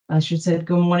I should say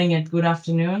good morning and good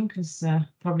afternoon, because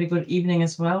probably good evening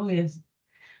as well. We're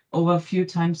over a few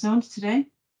time zones today.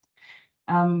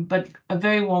 But a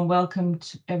very warm welcome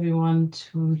to everyone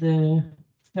to the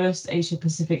first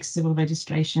Asia-Pacific Civil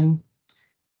Registration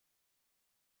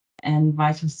and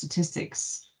Vital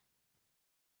Statistics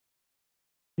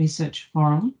Research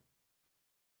Forum.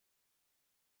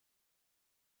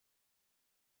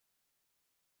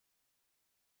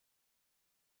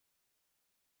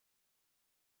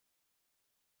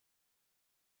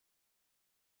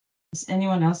 Does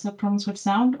anyone else have problems with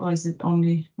sound, or is it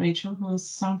only Rachel who has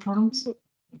sound problems?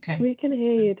 Okay. We can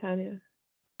hear you, Tanya.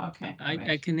 Okay.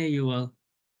 I can hear you well.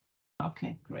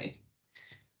 Okay, great.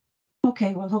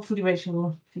 Okay, well, hopefully Rachel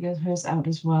will figure hers out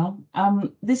as well.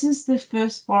 This is the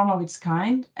first forum of its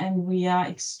kind, and we are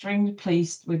extremely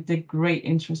pleased with the great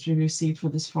interest we received for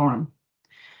this forum.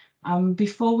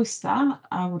 Before we start,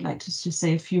 I would like to just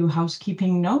say a few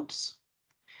housekeeping notes.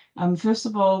 First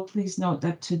of all, please note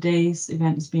that today's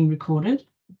event is being recorded.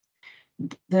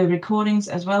 The recordings,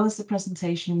 as well as the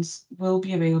presentations, will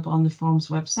be available on the forum's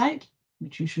website,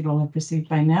 which you should all have received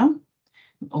by now.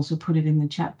 We'll also put it in the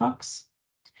chat box.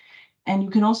 And you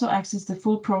can also access the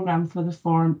full program for the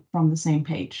forum from the same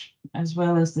page, as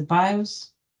well as the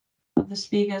bios of the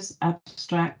speakers,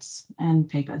 abstracts, and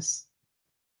papers.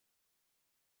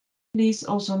 Please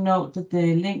also note that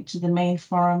the link to the main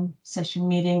forum session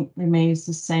meeting remains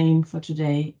the same for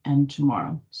today and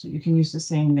tomorrow. So you can use the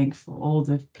same link for all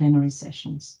the plenary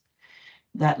sessions.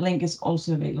 That link is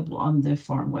also available on the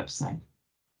forum website.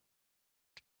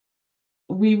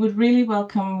 We would really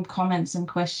welcome comments and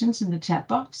questions in the chat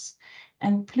box.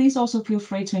 And please also feel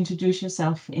free to introduce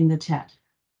yourself in the chat.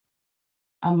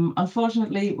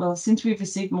 Unfortunately, well, since we've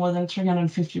received more than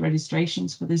 350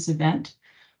 registrations for this event,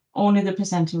 only the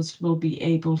presenters will be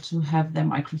able to have their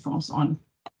microphones on.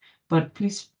 But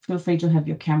please feel free to have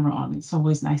your camera on. It's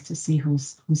always nice to see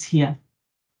who's here.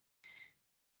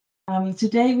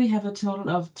 Today we have a total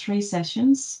of 3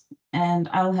 sessions, and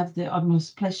I'll have the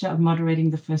utmost pleasure of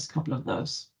moderating the first couple of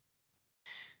those.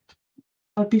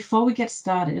 But before we get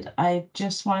started, I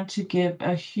just wanted to give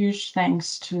a huge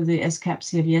thanks to the ESCAP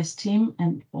CRVS team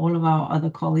and all of our other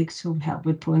colleagues who've helped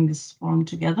with pulling this forum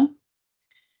together.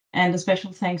 And a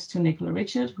special thanks to Nicola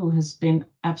Richard, who has been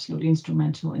absolutely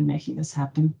instrumental in making this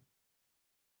happen.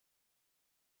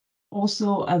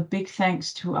 Also, a big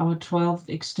thanks to our 12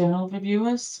 external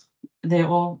reviewers. They're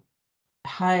all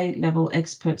high-level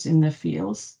experts in their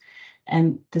fields.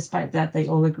 And despite that, they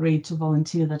all agreed to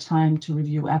volunteer their time to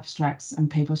review abstracts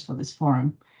and papers for this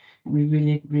forum. And we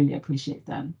really, really appreciate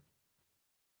that.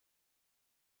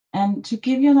 And to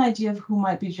give you an idea of who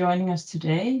might be joining us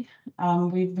today,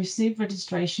 we've received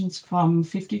registrations from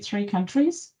 53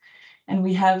 countries, and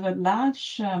we have a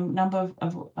large number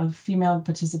of female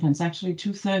participants. Actually,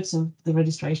 2/3 of the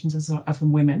registrations are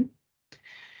from women.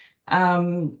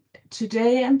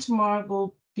 Today and tomorrow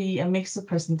will be a mix of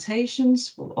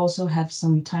presentations. We'll also have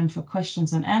some time for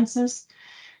questions and answers,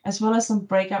 as well as some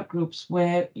breakout groups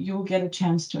where you'll get a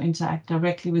chance to interact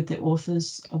directly with the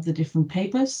authors of the different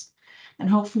papers. And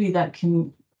hopefully that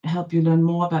can help you learn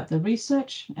more about the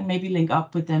research and maybe link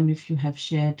up with them if you have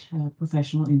shared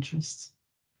professional interests.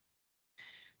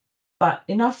 But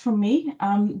enough from me.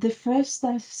 The first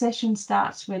session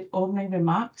starts with opening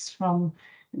remarks from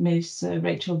Ms.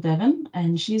 Rachel Bevan,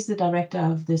 and she's the director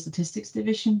of the Statistics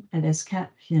Division at ESCAP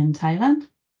here in Thailand.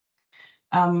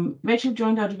 Rachel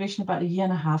joined our division about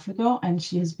 1.5 years ago, and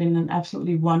she has been an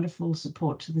absolutely wonderful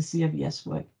support to the CRVS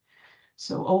work.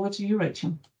 So over to you,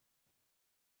 Rachel.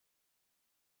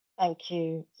 Thank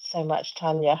you so much,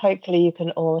 Tanya. Hopefully you can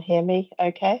all hear me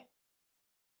okay.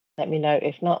 Let me know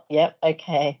if not. Yep,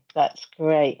 okay, that's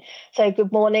great. So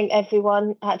good morning,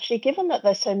 everyone. Actually, given that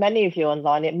there's so many of you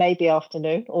online, it may be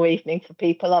afternoon or evening for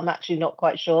people. I'm actually not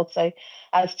quite sure. So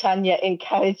as Tanya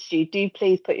encouraged you, do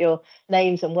please put your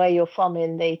names and where you're from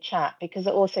in the chat, because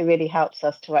it also really helps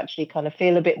us to actually kind of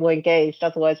feel a bit more engaged.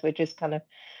 Otherwise, we're just kind of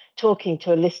talking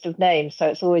to a list of names. So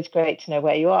it's always great to know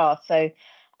where you are. So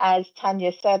as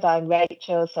Tanya said, I'm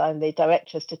Rachel, so I'm the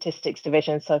Director of Statistics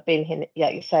Division. So I've been here,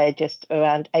 like you say, just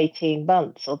around 18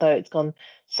 months, although it's gone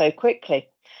so quickly.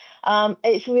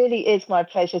 It really is my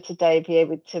pleasure today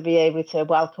to be able to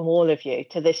welcome all of you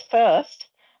to this first,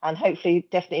 and hopefully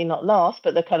definitely not last,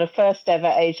 but the kind of first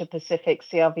ever Asia-Pacific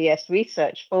CRVS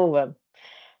Research Forum.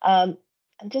 And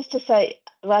just to say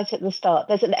right at the start,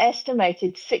 there's an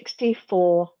estimated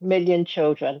 64 million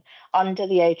children under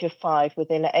the age of 5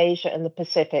 within Asia and the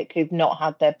Pacific who've not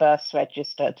had their births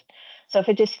registered. So if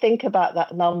we just think about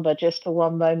that number just for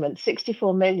one moment,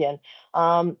 64 million,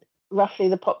 roughly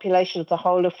the population of the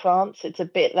whole of France. It's a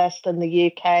bit less than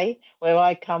the UK, where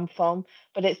I come from,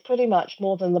 but it's pretty much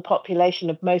more than the population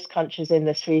of most countries in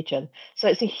this region. So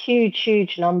it's a huge,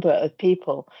 huge number of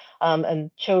people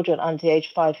and children under the age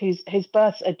of 5 whose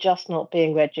births are just not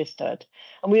being registered.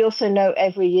 And we also know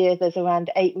every year there's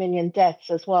around 8 million deaths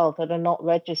as well that are not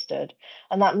registered.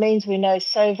 And that means we know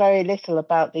so very little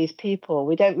about these people.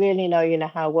 We don't really know,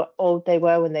 how old they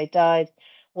were when they died,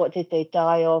 what did they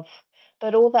die of.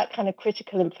 But all that kind of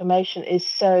critical information is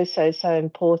so, so, so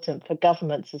important for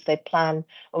governments as they plan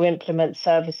or implement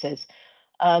services.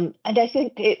 And I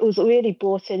think it was really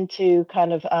brought into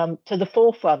kind of to the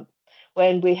forefront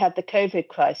when we had the COVID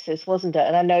crisis, wasn't it?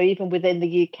 And I know even within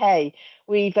the UK,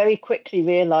 we very quickly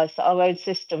realised that our own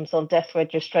systems on death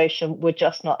registration were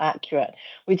just not accurate.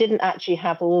 We didn't actually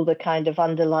have all the kind of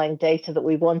underlying data that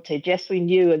we wanted. Yes, we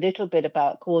knew a little bit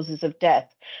about causes of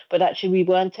death, but actually we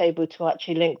weren't able to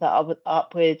actually link that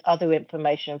up with other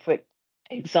information, for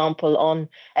example, on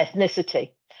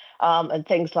ethnicity. And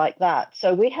things like that.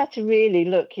 So we had to really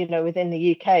look, within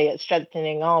the UK at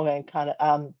strengthening our own kind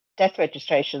of death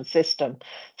registration system.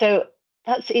 So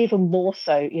that's even more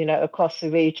so, across the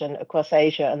region, across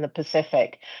Asia and the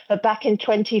Pacific. But back in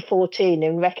 2014,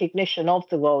 in recognition of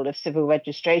the role of civil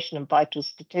registration and vital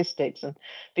statistics, and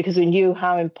because we knew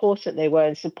how important they were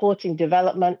in supporting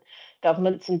development,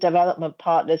 governments and development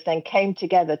partners then came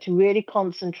together to really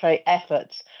concentrate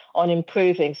efforts on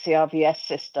improving CRVS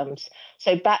systems.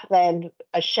 So back then,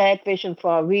 a shared vision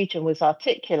for our region was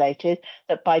articulated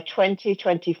that by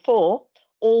 2024,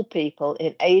 all people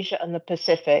in Asia and the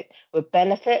Pacific would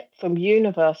benefit from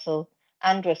universal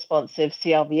and responsive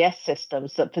CRVS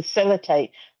systems that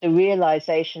facilitate the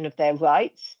realization of their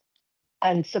rights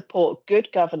and support good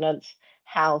governance,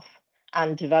 health,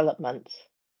 and development.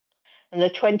 And the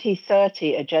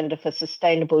 2030 Agenda for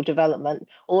Sustainable Development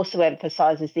also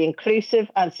emphasizes the inclusive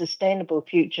and sustainable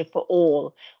future for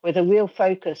all, with a real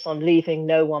focus on leaving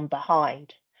no one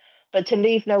behind. But to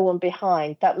leave no one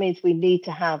behind, that means we need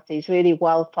to have these really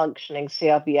well-functioning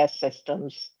CRVS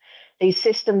systems. These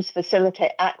systems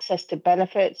facilitate access to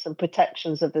benefits and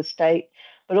protections of the state,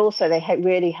 but also they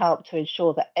really help to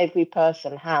ensure that every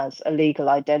person has a legal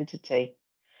identity.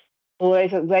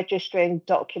 Moreover, registering,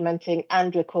 documenting,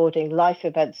 and recording life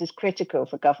events is critical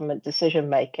for government decision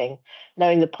making.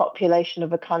 Knowing the population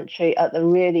of a country at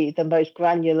the most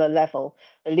granular level,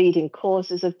 the leading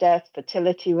causes of death,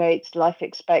 fertility rates, life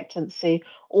expectancy,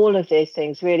 all of these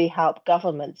things really help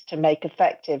governments to make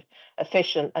effective,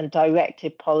 efficient, and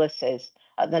directed policies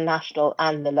at the national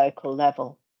and the local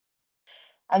level.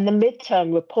 And the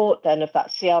midterm report then of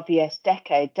that CRVS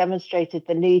decade demonstrated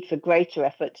the need for greater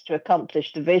efforts to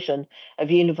accomplish the vision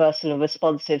of universal and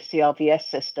responsive CRVS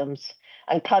systems.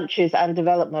 And countries and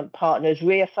development partners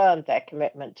reaffirmed their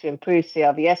commitment to improve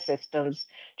CRVS systems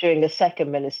during the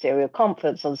second ministerial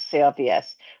conference on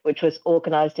CRVS, which was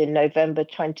organized in November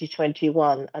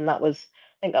 2021. And I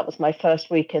think that was my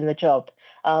first week in the job.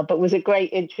 But was a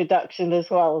great introduction as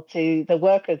well to the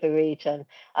work of the region.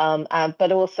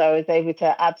 But also I was able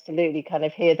to absolutely kind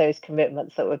of hear those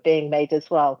commitments that were being made as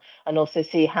well, and also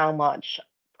see how much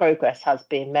progress has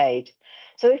been made.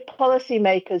 So if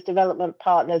policymakers, development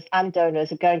partners and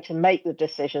donors are going to make the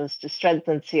decisions to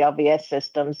strengthen CRVS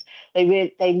systems,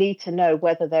 they need to know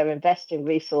whether they're investing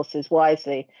resources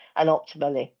wisely and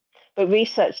optimally. But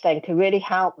research then can really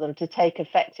help them to take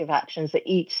effective actions at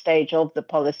each stage of the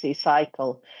policy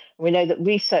cycle. We know that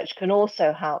research can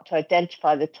also help to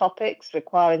identify the topics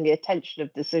requiring the attention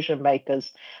of decision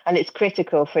makers, and it's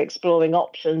critical for exploring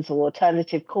options or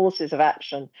alternative courses of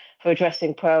action for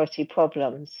addressing priority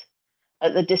problems.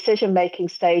 At the decision-making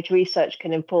stage, research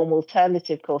can inform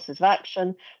alternative courses of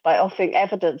action by offering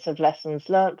evidence of lessons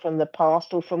learned from the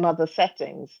past or from other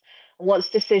settings. And once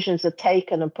decisions are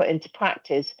taken and put into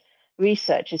practice,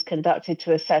 research is conducted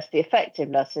to assess the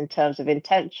effectiveness in terms of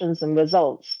intentions and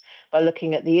results by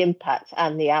looking at the impacts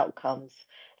and the outcomes.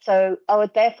 So I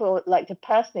would therefore like to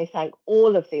personally thank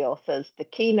all of the authors, the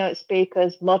keynote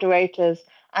speakers, moderators,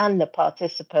 and the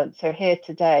participants who are here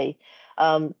today.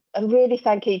 And really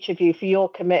thank each of you for your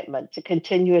commitment to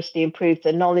continuously improve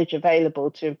the knowledge available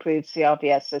to improve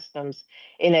CRVS systems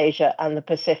in Asia and the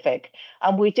Pacific.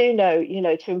 And we do know,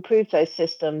 to improve those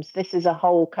systems, this is a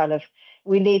whole kind of,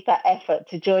 we need that effort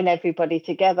to join everybody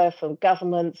together, from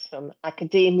governments, from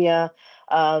academia,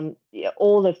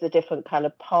 all of the different kind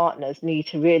of partners need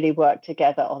to really work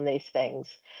together on these things.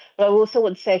 But I also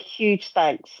want to say a huge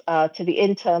thanks to the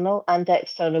internal and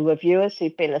external reviewers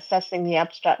who've been assessing the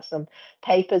abstracts and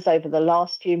papers over the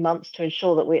last few months to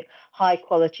ensure that high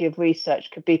quality of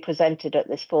research could be presented at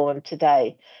this forum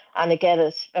today. And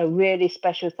again, a really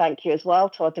special thank you as well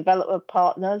to our development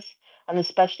partners, and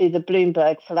especially the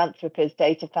Bloomberg Philanthropies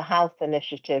Data for Health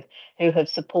initiative, who have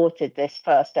supported this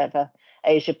first ever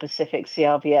Asia-Pacific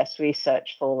CRVS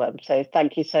Research Forum. So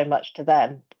thank you so much to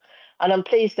them. And I'm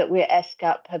pleased that we at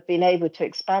ESCAP have been able to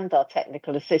expand our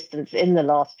technical assistance in the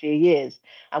last few years,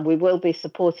 and we will be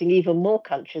supporting even more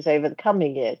countries over the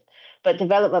coming years. But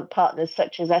development partners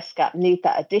such as ESCAP need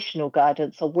that additional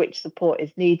guidance on which support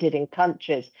is needed in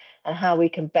countries and how we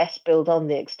can best build on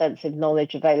the extensive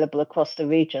knowledge available across the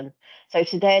region. So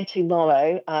today and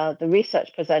tomorrow, the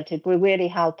research presented will really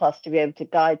help us to be able to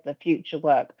guide the future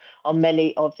work on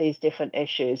many of these different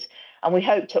issues. And we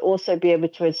hope to also be able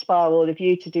to inspire all of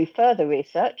you to do further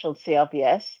research on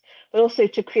CRVS, but also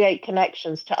to create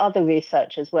connections to other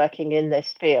researchers working in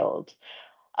this field.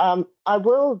 I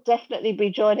will definitely be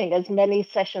joining as many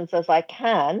sessions as I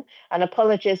can, and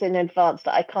apologies in advance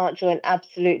that I can't join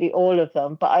absolutely all of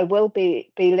them, but I will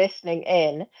be listening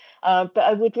in. But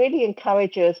I would really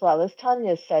encourage you as well, as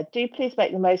Tanya said, do please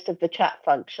make the most of the chat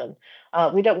function.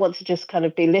 We don't want to just kind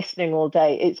of be listening all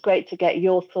day. It's great to get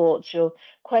your thoughts, your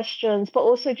questions, but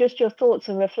also just your thoughts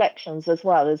and reflections as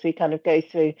well as we kind of go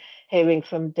through hearing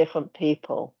from different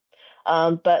people.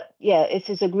 But yeah, it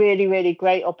is a really, really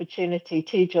great opportunity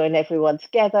to join everyone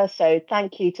together. So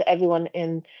thank you to everyone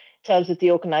in terms of the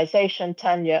organisation.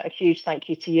 Tanya, a huge thank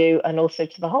you to you, and also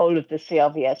to the whole of the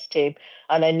CRVS team.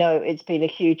 And I know it's been a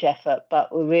huge effort, but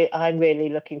I'm really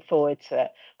looking forward to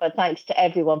it. But thanks to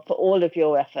everyone for all of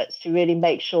your efforts to really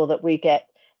make sure that we get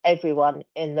everyone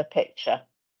in the picture.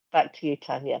 Back to you,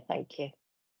 Tanya. Thank you.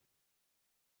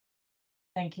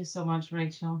 Thank you so much,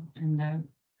 Rachel. And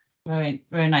very,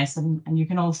 very nice. And you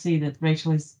can all see that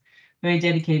Rachel is very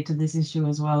dedicated to this issue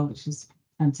as well, which is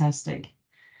fantastic.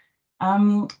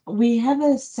 We have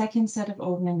a second set of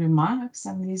opening remarks,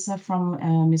 and these are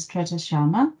from Ms. Treta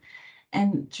Sharma.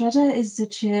 And Treta is the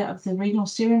chair of the Regional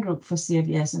Steering Group for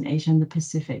CRVS in Asia and the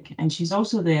Pacific. And she's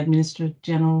also the Administrator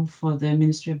General for the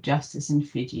Ministry of Justice in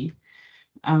Fiji.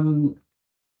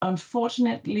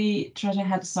 Unfortunately, Treta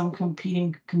had some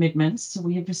competing commitments, so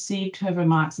we have received her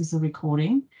remarks as a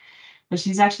recording. But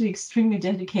she's actually extremely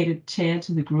dedicated chair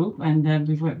to the group, and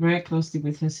we've worked very closely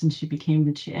with her since she became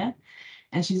the chair.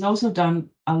 And she's also done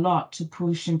a lot to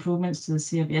push improvements to the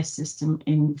CRVS system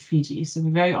in Fiji. So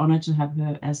we're very honored to have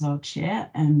her as our chair,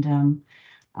 and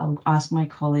I'll ask my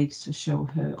colleagues to show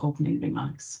her opening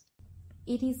remarks.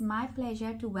 It is my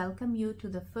pleasure to welcome you to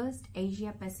the first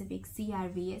Asia-Pacific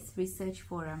CRVS Research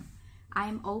Forum. I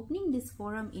am opening this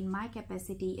forum in my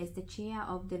capacity as the chair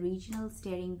of the Regional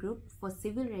Steering Group for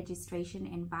Civil Registration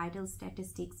and Vital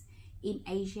Statistics in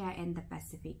Asia and the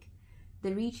Pacific.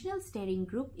 The Regional Steering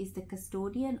Group is the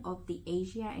custodian of the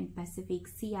Asia and Pacific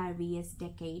CRVS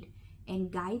decade and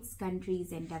guides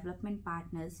countries and development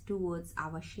partners towards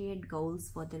our shared goals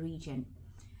for the region.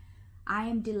 I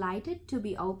am delighted to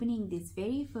be opening this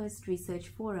very first research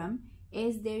forum,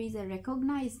 as there is a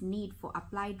recognized need for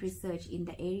applied research in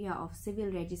the area of civil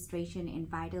registration and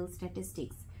vital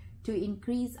statistics to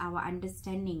increase our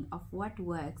understanding of what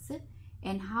works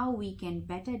and how we can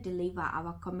better deliver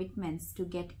our commitments to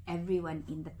get everyone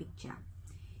in the picture.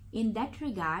 In that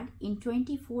regard, in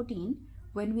 2014,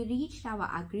 when we reached our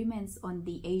agreements on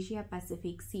the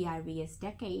Asia-Pacific CRVS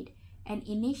decade, an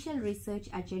initial research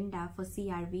agenda for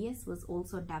CRVS was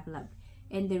also developed,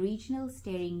 and the Regional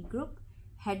Steering Group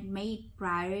had made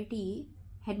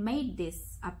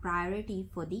this a priority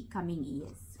for the coming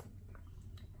years.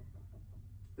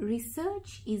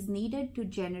 Research is needed to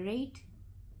generate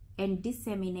and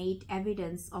disseminate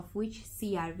evidence of which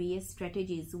CRVS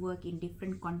strategies work in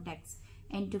different contexts,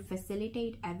 and to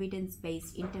facilitate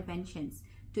evidence-based interventions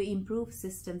to improve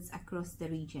systems across the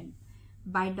region.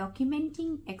 By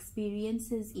documenting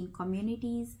experiences in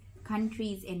communities,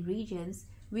 countries, and regions,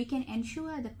 we can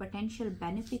ensure the potential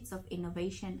benefits of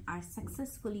innovation are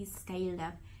successfully scaled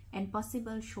up and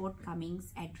possible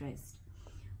shortcomings addressed.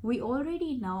 We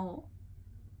already know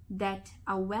that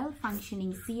a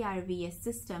well-functioning CRVS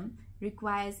system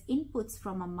requires inputs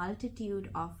from a multitude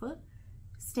of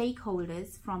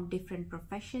stakeholders from different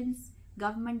professions,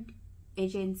 government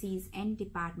agencies and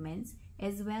departments,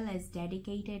 as well as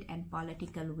dedicated and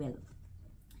political will.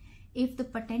 If the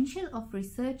potential of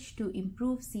research to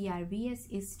improve CRVS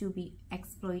is to be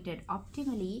exploited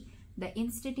optimally, the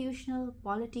institutional,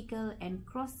 political, and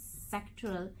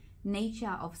cross-sectoral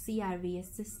nature of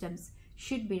CRVS systems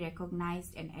should be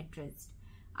recognized and addressed.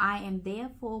 I am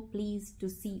therefore pleased to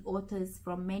see authors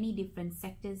from many different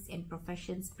sectors and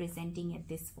professions presenting at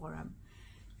this forum.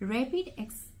 Rapid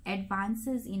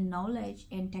advances in knowledge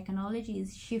and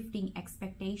technologies shifting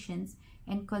expectations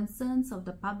and concerns of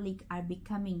the public are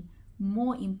becoming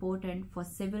more important for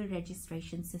civil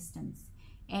registration systems,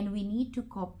 and we need to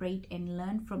cooperate and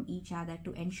learn from each other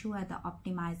to ensure the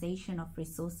optimization of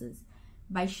resources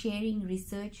by sharing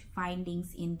research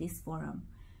findings in this forum.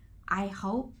 I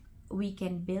hope we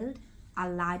can build a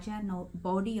larger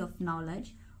body of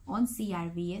knowledge on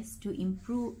CRVS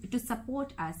to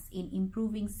support us in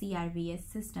improving CRVS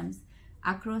systems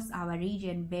across our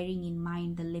region, bearing in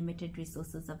mind the limited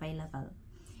resources available.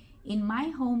 In my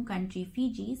home country,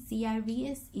 Fiji,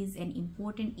 CRVS is an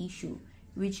important issue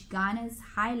which garners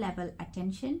high-level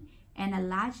attention and a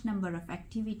large number of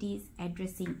activities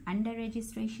addressing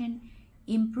under-registration,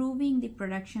 improving the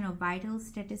production of vital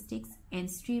statistics, and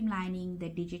streamlining the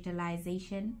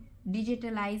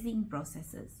digitalizing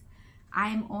processes. I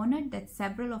am honored that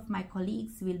several of my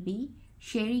colleagues will be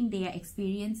sharing their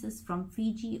experiences from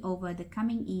Fiji over the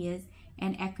coming years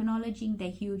and acknowledging the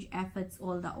huge efforts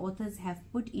all the authors have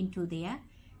put into their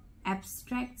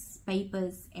abstracts,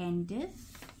 papers, and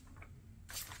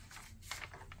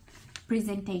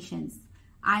presentations.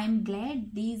 I am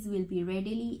glad these will be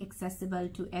readily accessible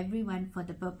to everyone for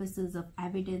the purposes of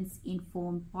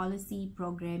evidence-informed policy,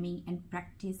 programming, and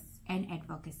practice and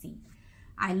advocacy.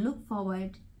 I look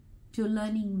forward to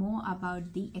learning more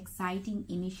about the exciting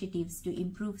initiatives to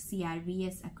improve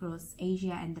CRVS across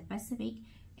Asia and the Pacific,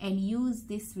 and use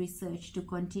this research to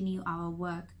continue our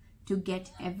work to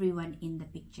get everyone in the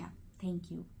picture.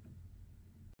 Thank you.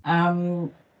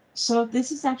 So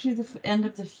this is actually the end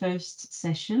of the first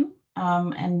session,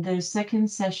 and the second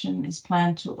session is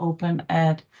planned to open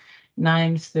at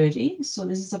 9:30. So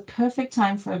this is a perfect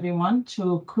time for everyone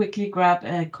to quickly grab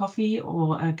a coffee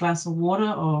or a glass of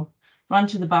water or run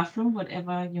to the bathroom,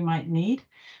 whatever you might need.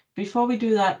 Before we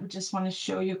do that, we just want to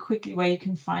show you quickly where you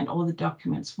can find all the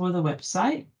documents for the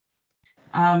website.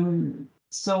 All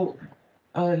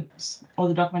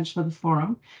the documents for the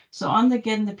forum. So on the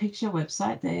Get in the Picture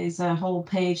website, there is a whole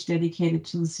page dedicated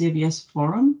to the CRVS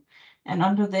forum. And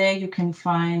under there, you can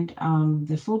find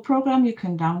the full program. You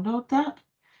can download that,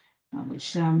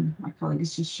 which my colleague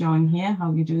is just showing here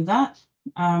how you do that.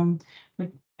 And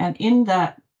in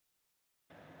that,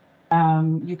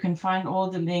 you can find all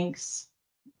the links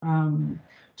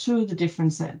to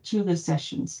the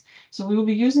sessions. So we will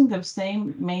be using the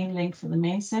same main link for the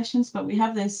main sessions, but we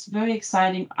have this very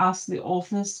exciting Ask the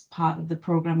Authors part of the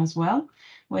program as well,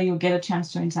 where you'll get a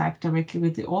chance to interact directly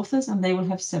with the authors, and they will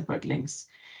have separate links.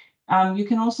 You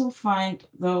can also find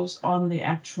those on the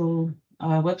actual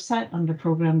website under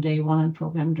Program Day 1 and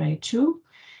Program Day 2.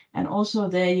 And also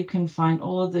there you can find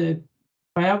all the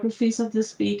biographies of the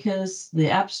speakers, the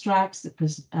abstracts,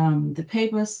 the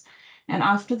papers, and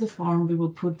after the forum, we will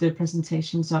put the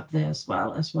presentations up there as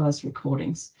well as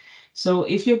recordings. So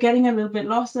if you're getting a little bit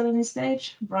lost at any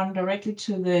stage, run directly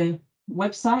to the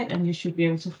website and you should be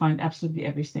able to find absolutely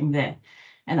everything there.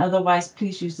 And otherwise,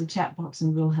 please use the chat box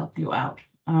and we'll help you out.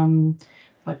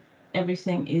 But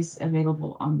everything is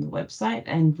available on the website,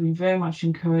 and we very much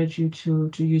encourage you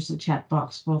to use the chat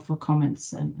box for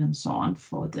comments and so on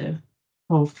for the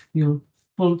full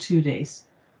 2 days.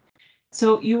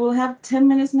 So you will have 10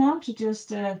 minutes now to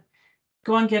just go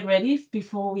and get ready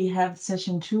before we have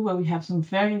session 2, where we have some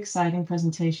very exciting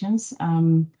presentations.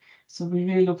 So we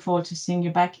really look forward to seeing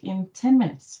you back in 10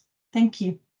 minutes. Thank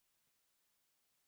you.